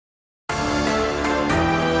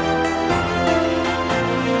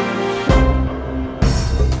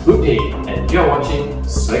good day, and you're watching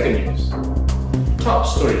Swagga News. Top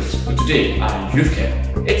stories for today are Youth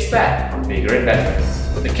Camp. It's back, bigger and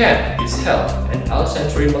better. The camp is held at El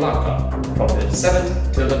Centro in Malacca from the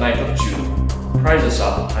 7th till the 9th of June. Prices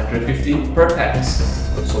are 150 per pax.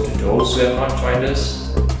 So to those who have not joined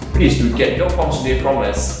us, please do get your forms today from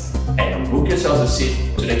us and book yourselves a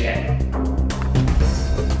seat to the camp.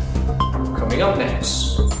 Coming up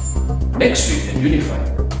next week at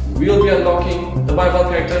Younified, we'll be unlocking the rival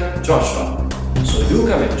character Joshua. So do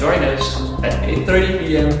come and join us at 8:30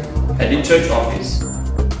 PM at the church office.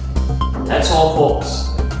 That's all folks.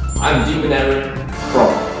 I'm Deep and Aaron from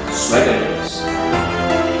Swagga News.